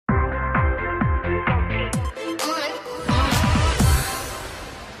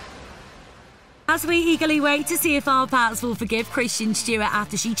As we eagerly wait to see if R-Patz will forgive Kristen Stewart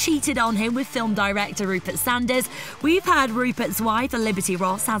after she cheated on him with film director Rupert Sanders, we've heard Rupert's wife, Liberty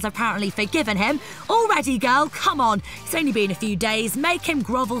Ross, has apparently forgiven him. Already, girl, come on. It's only been a few days. Make him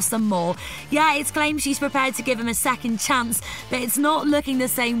grovel some more. Yeah, it's claimed she's prepared to give him a second chance, but it's not looking the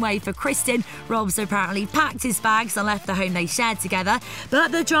same way for Kristen. Rob's apparently packed his bags and left the home they shared together.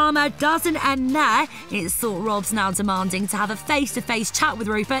 But the drama doesn't end there. It's thought Rob's now demanding to have a face-to-face chat with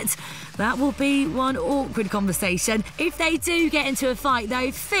Rupert. That will be one awkward conversation. If they do get into a fight,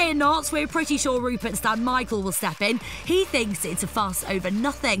 though, fear not, we're pretty sure Rupert's dad Michael will step in. He thinks it's a fuss over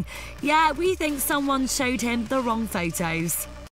nothing. Yeah, we think someone showed him the wrong photos.